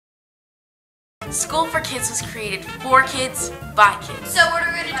School for Kids was created for kids, by kids. So what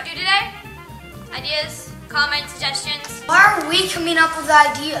are we going to do today? Ideas, comments, suggestions? Why are we coming up with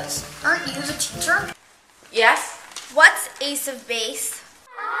ideas? Aren't you the teacher? Yes? What's Ace of Base?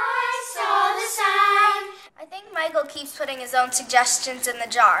 I saw the sign. I think Michael keeps putting his own suggestions in the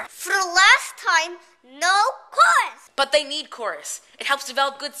jar. For the last time, no chorus. But they need chorus. It helps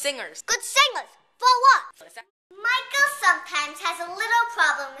develop good singers. Good singers. For what? Michael sometimes has a little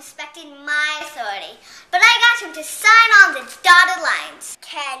problem respecting my authority, but I got him to sign on the dotted lines.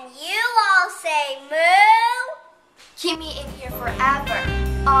 Can you all say moo? Keep me in here forever.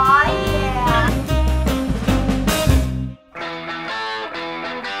 Aw, yeah.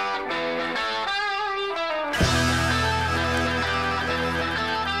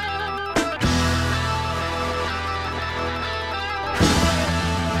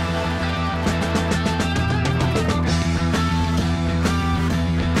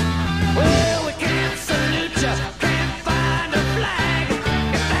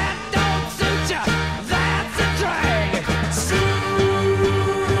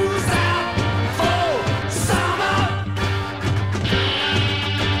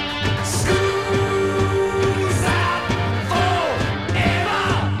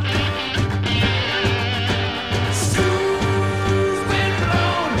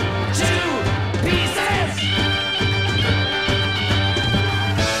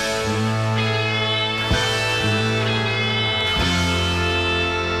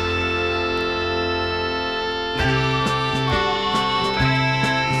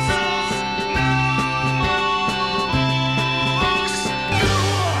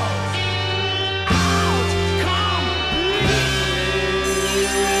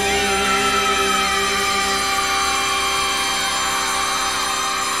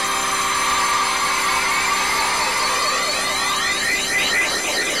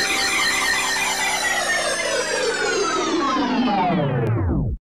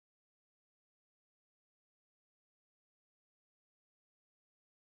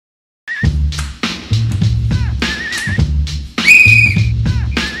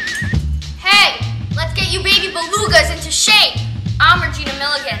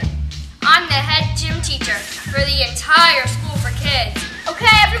 I'm the head gym teacher for the entire School for Kids. Okay,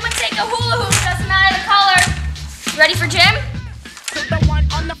 everyone take a hula hoop, doesn't matter the color. Ready for gym? To the one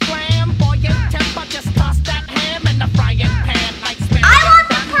on the flamboyant temper, just toss that ham in the frying pan like spam. I want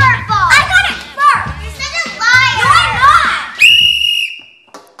the purple! I got it first! You're such a liar! No, I'm not!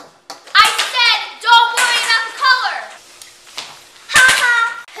 I said don't worry about the color!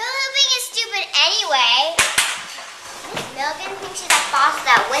 Haha! Hula hooping is stupid anyway. Milligan thinks she's the boss of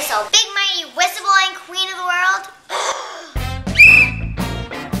that whistle. Big mighty whistle-blowing queen of the world.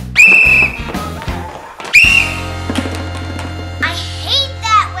 I hate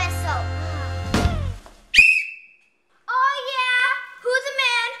that whistle. Oh yeah, who's the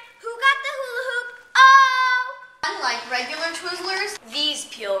man? Who got the hula hoop? Oh! Unlike regular Twizzlers, these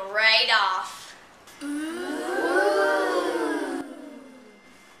peel right off. Ooh.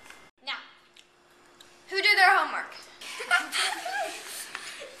 Now, who did their homework?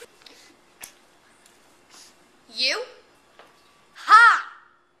 You? Ha!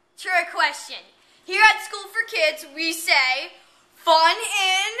 Trick question. Here at School for Kids, we say, fun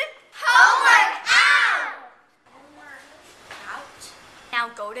in... Homework out! Out. Now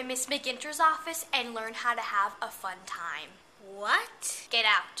go to Miss McGinter's office and learn how to have a fun time. What? Get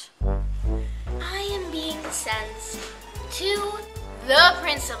out. I am being sent to the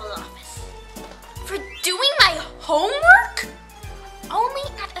principal's office. For doing my homework? Only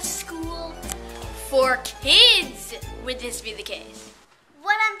at a school for kids would this be the case.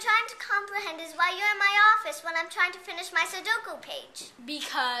 What I'm trying to comprehend is why you're in my office when I'm trying to finish my Sudoku page.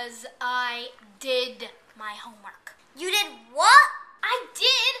 Because I did my homework. You did what? I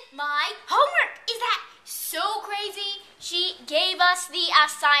did my homework. Is that so crazy? She gave us the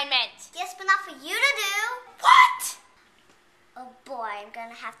assignment. Yes, but not for you to do. What? Oh boy, I'm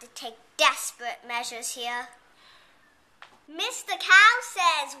gonna have to take desperate measures here. Mr. Cow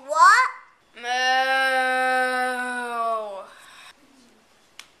says what? Moo.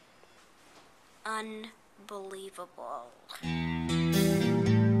 Unbelievable.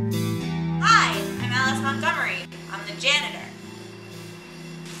 Hi, I'm Alice Montgomery. I'm the janitor.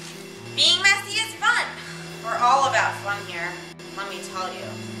 Being messy is fun. We're all about fun here, let me tell you.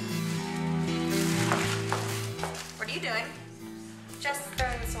 What are you doing? Just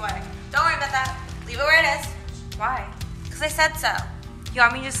throwing this away. Don't worry about that. Leave it where it is. Why? Because I said so. You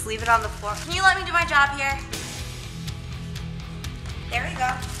want me to just leave it on the floor? Can you let me do my job here? There we go.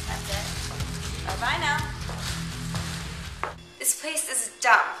 That's it. Bye-bye now. This place is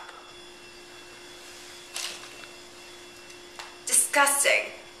dumb. disgusting.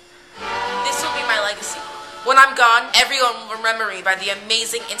 This will be my legacy. When I'm gone, everyone will remember me by the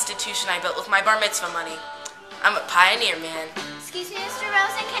amazing institution I built with my bar mitzvah money. I'm a pioneer, man. Excuse me, Mr.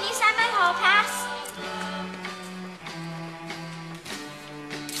 Rosen, can you sign my hall pass?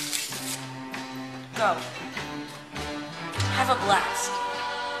 Go. Have a blast.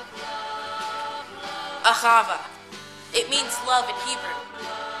 Achava. It means love in Hebrew.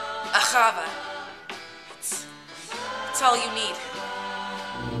 Achava. It's all you need.